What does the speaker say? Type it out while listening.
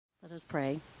Let us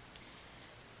pray.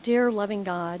 Dear loving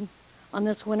God, on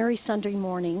this wintry Sunday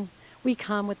morning, we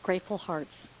come with grateful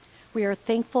hearts. We are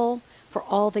thankful for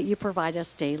all that you provide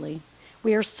us daily.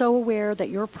 We are so aware that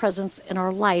your presence in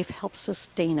our life helps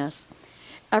sustain us.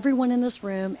 Everyone in this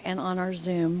room and on our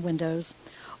Zoom windows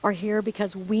are here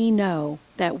because we know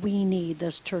that we need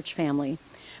this church family.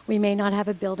 We may not have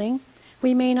a building.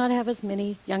 We may not have as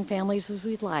many young families as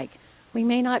we'd like. We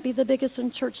may not be the biggest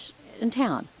in church in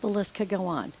town. The list could go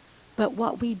on. But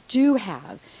what we do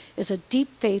have is a deep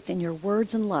faith in your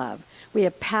words and love. We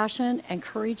have passion and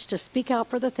courage to speak out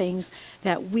for the things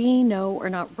that we know are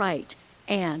not right.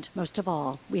 And most of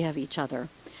all, we have each other.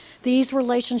 These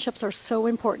relationships are so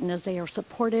important as they are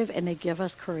supportive and they give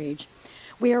us courage.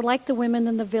 We are like the women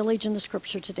in the village in the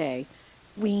scripture today.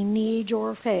 We need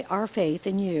our faith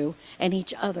in you and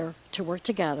each other to work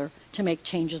together to make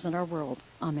changes in our world.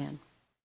 Amen.